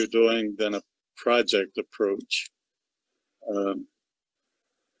whatever you're doing than a project approach.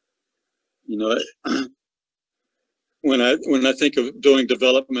 You know, when I think of doing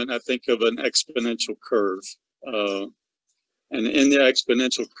development, I think of an exponential curve, and in the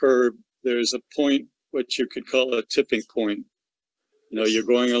exponential curve, there's a point what you could call a tipping point. You know, you're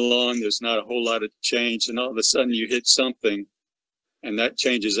going along, there's not a whole lot of change, and all of a sudden you hit something, and that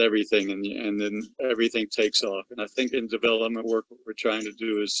changes everything, and then everything takes off. And I think in development work, what we're trying to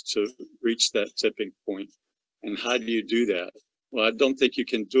do is to reach that tipping point. And how do you do that? Well, I don't think you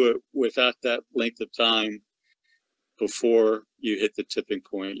can do it without that length of time before you hit the tipping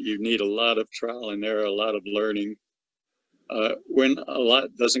point. You need a lot of trial and error, a lot of learning. When a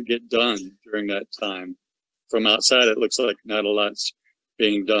lot doesn't get done during that time, from outside, it looks like not a lot's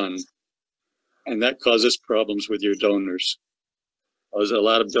being done. And that causes problems with your donors. Because a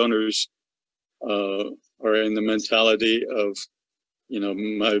lot of donors are in the mentality of, you know,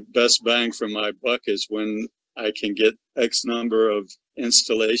 my best bang for my buck is when I can get X number of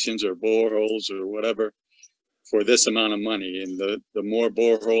installations or boreholes or whatever for this amount of money. And the more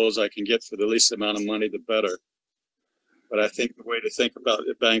boreholes I can get for the least amount of money, the better. But I think the way to think about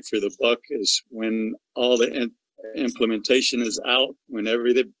the bang for the buck is when all the implementation is out, when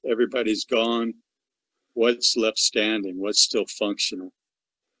everybody's gone, what's left standing, what's still functional.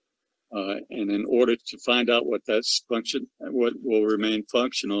 And in order to find out what will remain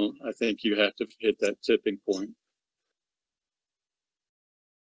functional, I think you have to hit that tipping point.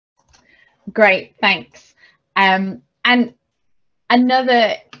 Great, thanks. And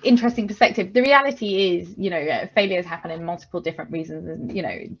another interesting perspective, the reality is, you know, failures happen in multiple different reasons. And, you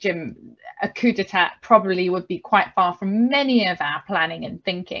know, Jim, a coup d'etat probably would be quite far from many of our planning and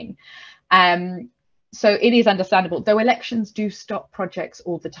thinking. So it is understandable, though elections do stop projects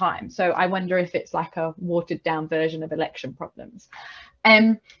all the time. So I wonder if it's like a watered down version of election problems.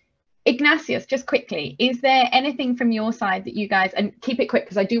 Ignatius, just quickly, is there anything from your side that you guys, and keep it quick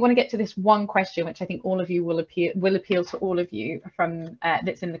because I do want to get to this one question, which I think all of you will appeal to all of you from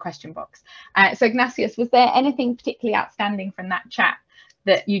that's in the question box. So Ignatius, was there anything particularly outstanding from that chat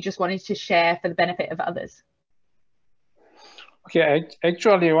that you just wanted to share for the benefit of others? Okay, I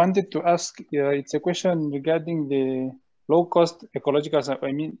actually wanted to ask, it's a question regarding the low-cost ecological,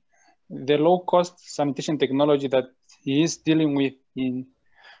 I mean, the low-cost sanitation technology that he is dealing with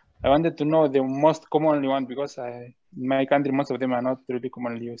I wanted to know the most commonly one, because in my country, most of them are not really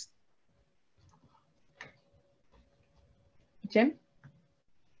commonly used. Jim?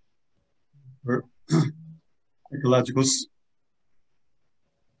 Ecologicals.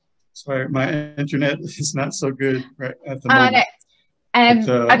 Sorry, my internet is not so good right at the moment.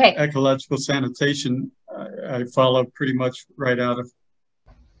 No. Okay. Ecological sanitation, I follow pretty much right out of,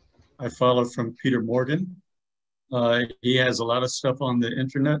 I follow from Peter Morgan. He has a lot of stuff on the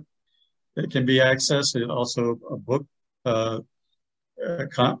internet that can be accessed. And also a book,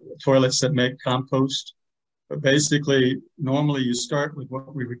 Toilets That Make Compost. But basically, normally you start with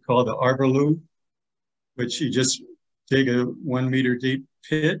what we would call the arbor loom, which you just dig a 1 meter deep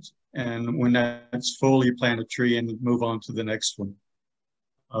pit. And when that's full, you plant a tree and move on to the next one.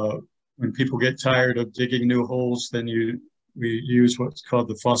 When people get tired of digging new holes, then we use what's called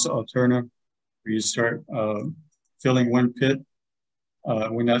the fossa alterna, where you start filling one pit.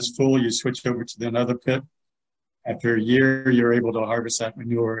 When that's full, you switch over to another pit. After a year, you're able to harvest that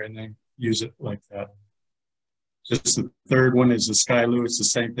manure and then use it like that. just the third one is the Skyloo. It's the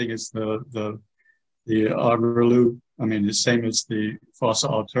same thing as the Augerloo. I mean, the same as the fossil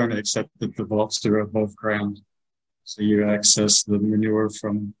alternate, except that the vaults are above ground. So you access the manure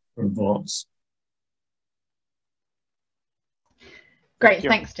from vaults. Great,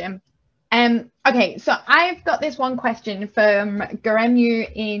 thanks, Jim. Okay, so I've got this one question from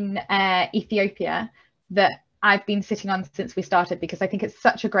Garemu in Ethiopia that I've been sitting on since we started because I think it's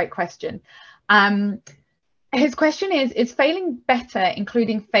such a great question. His question is failing better,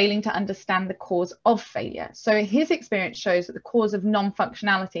 including failing to understand the cause of failure? So his experience shows that the cause of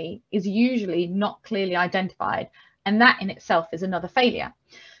non-functionality is usually not clearly identified, and that in itself is another failure.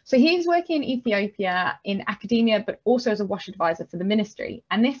 So he's working in Ethiopia in academia, but also as a WASH advisor for the ministry.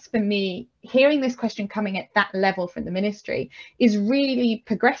 And this, for me, hearing this question coming at that level from the ministry is really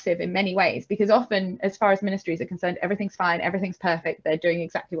progressive in many ways, because often, as far as ministries are concerned, everything's fine, everything's perfect, they're doing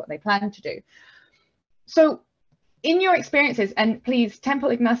exactly what they plan to do. So in your experiences, and please, Temple,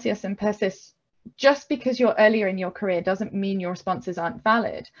 Ignatius and Persis, just because you're earlier in your career doesn't mean your responses aren't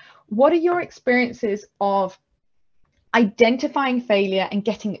valid. What are your experiences of identifying failure and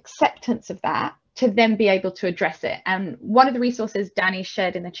getting acceptance of that to then be able to address it? And one of the resources Danny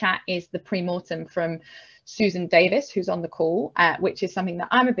shared in the chat is the pre-mortem from Susan Davis, who's on the call, which is something that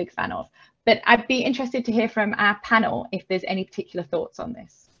I'm a big fan of. But I'd be interested to hear from our panel if there's any particular thoughts on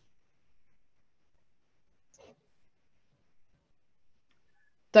this.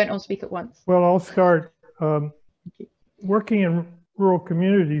 Don't all speak at once. Well, I'll start. Working in rural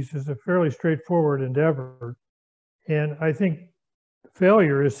communities is a fairly straightforward endeavor. And I think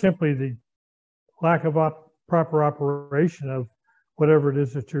failure is simply the lack of proper operation of whatever it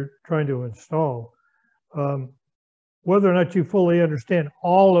is that you're trying to install. Whether or not you fully understand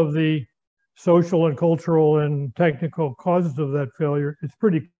all of the social and cultural and technical causes of that failure, it's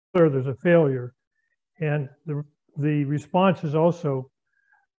pretty clear there's a failure. And the response is also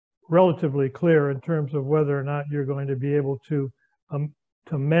relatively clear in terms of whether or not you're going to be able to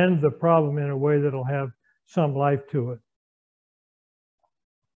mend the problem in a way that'll have some life to it.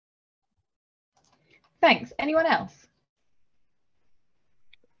 Thanks. Anyone else?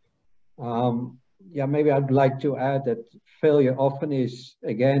 Yeah, maybe I'd like to add that failure often is,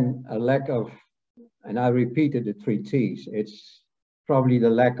 again, a lack of, and I repeated the 3 T's. It's probably the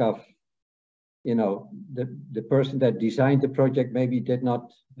lack of, you know, the person that designed the project maybe did not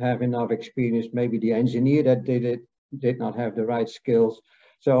have enough experience. Maybe the engineer that did it did not have the right skills.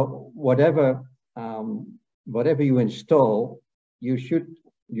 So whatever you install, you should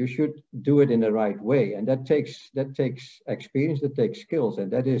do it in the right way, and that takes experience, that takes skills,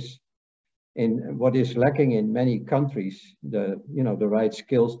 and that is in what is lacking in many countries, the right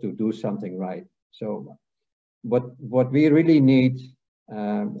skills to do something right. So what we really need,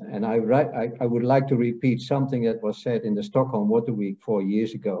 and I would like to repeat something that was said in the Stockholm Water Week 4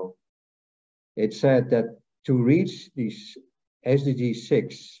 years ago. It said that to reach these SDG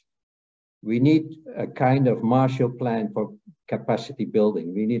 6, we need a kind of Marshall Plan for capacity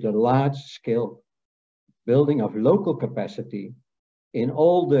building. We need a large-scale building of local capacity in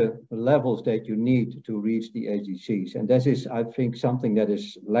all the levels that you need to reach the SDGs. And this is, I think, something that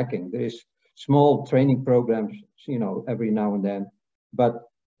is lacking. There is small training programs, every now and then. But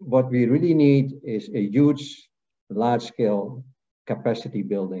what we really need is a huge, large-scale capacity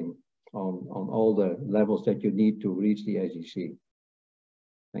building on all the levels that you need to reach the SDG.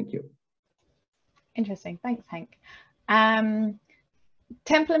 Thank you. Interesting. Thanks, Hank.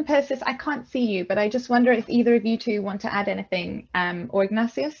 Temple and Persis, I can't see you, but I just wonder if either of you two want to add anything, or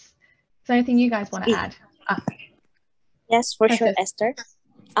Ignatius, is there anything you guys want to add? Yes, for Persis. sure, Esther.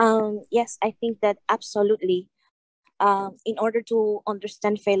 Yes, I think that absolutely. In order to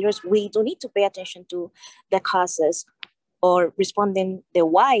understand failures, we do need to pay attention to the causes or responding the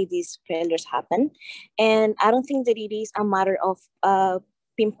why these failures happen. And I don't think that it is a matter of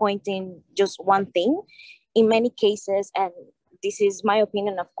pinpointing just one thing. In many cases, and this is my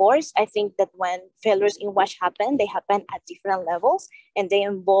opinion, of course, I think that when failures in WASH happen, they happen at different levels, and they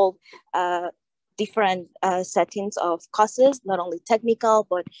involve different settings of causes, not only technical,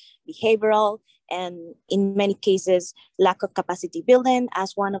 but behavioral, and in many cases, lack of capacity building,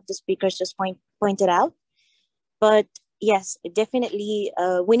 as one of the speakers just pointed out. But yes, definitely,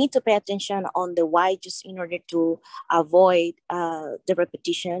 we need to pay attention on the why, just in order to avoid the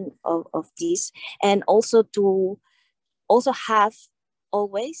repetition of this, and also to have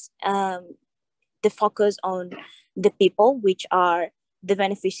always the focus on the people, which are the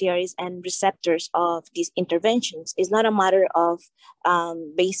beneficiaries and receptors of these interventions. It's not a matter of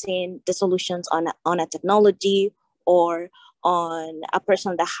basing the solutions on a technology or on a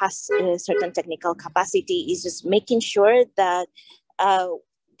person that has a certain technical capacity is just making sure that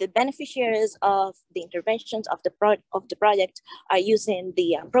the beneficiaries of the interventions of the project are using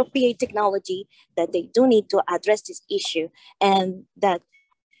the appropriate technology, that they do need to address this issue, and that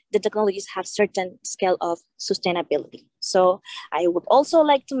the technologies have certain scale of sustainability. So I would also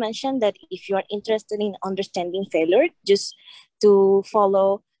like to mention that if you're interested in understanding failure, just to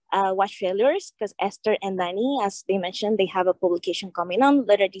follow Watch Failures, because Esther and Danny, as they mentioned, they have a publication coming on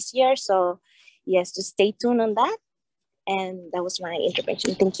later this year. So yes, just stay tuned on that. And that was my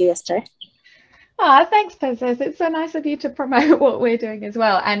intervention. Thank you, Esther. Oh, thanks, Princess. It's so nice of you to promote what we're doing as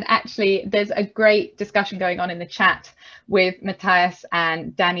well. And actually, there's a great discussion going on in the chat with Matthias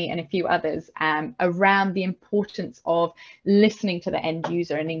and Danny and a few others around the importance of listening to the end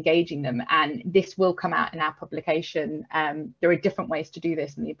user and engaging them. And this will come out in our publication. There are different ways to do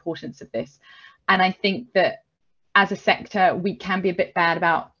this and the importance of this. And I think that as a sector, we can be a bit bad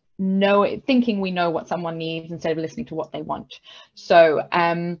about thinking we know what someone needs instead of listening to what they want. So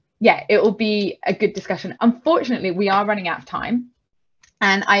yeah, it will be a good discussion. Unfortunately, we are running out of time,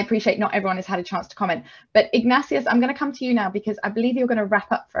 and I appreciate not everyone has had a chance to comment. But Ignatius, I'm going to come to you now because I believe you're going to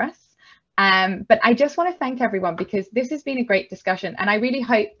wrap up for us. But I just want to thank everyone because this has been a great discussion, and I really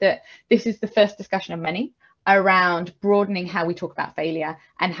hope that this is the first discussion of many around broadening how we talk about failure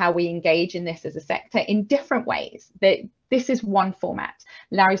and how we engage in this as a sector in different ways. That this is one format.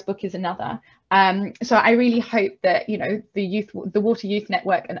 Larry's book is another. So I really hope that, you know, the Water Youth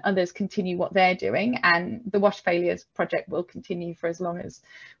Network and others continue what they're doing, and the Wash Failures Project will continue for as long as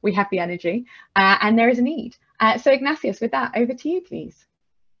we have the energy and there is a need. So Ignatius, with that, over to you, please.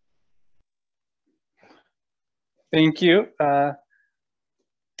 Thank you. To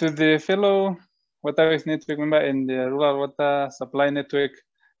the fellow Waterways Network member and the Rural Water Supply Network,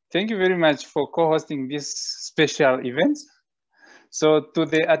 thank you very much for co-hosting this special event. So to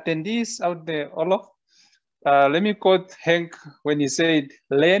the attendees out there, all of, let me quote Hank when he said,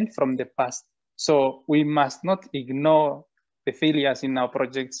 learn from the past. So we must not ignore the failures in our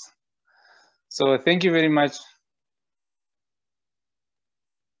projects. So thank you very much.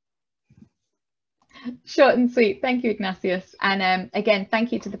 Short and sweet. Thank you, Ignatius. And again,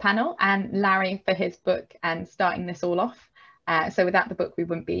 thank you to the panel and Larry for his book and starting this all off. So without the book, we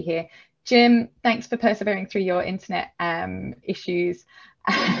wouldn't be here. Jim, thanks for persevering through your internet issues.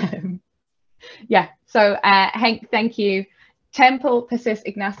 Yeah, so Hank, thank you. Temple, persist,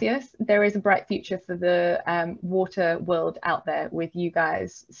 Ignatius. There is a bright future for the water world out there with you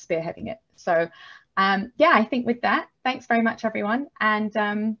guys spearheading it. So yeah, I think with that, thanks very much, everyone.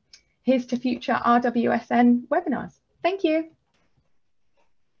 And here's to future RWSN webinars. Thank you.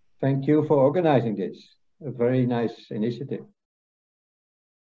 Thank you for organizing this. A very nice initiative.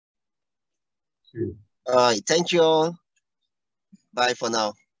 All right, thank you all. Bye for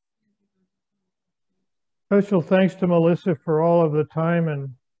now. Special thanks to Melissa for all of the time and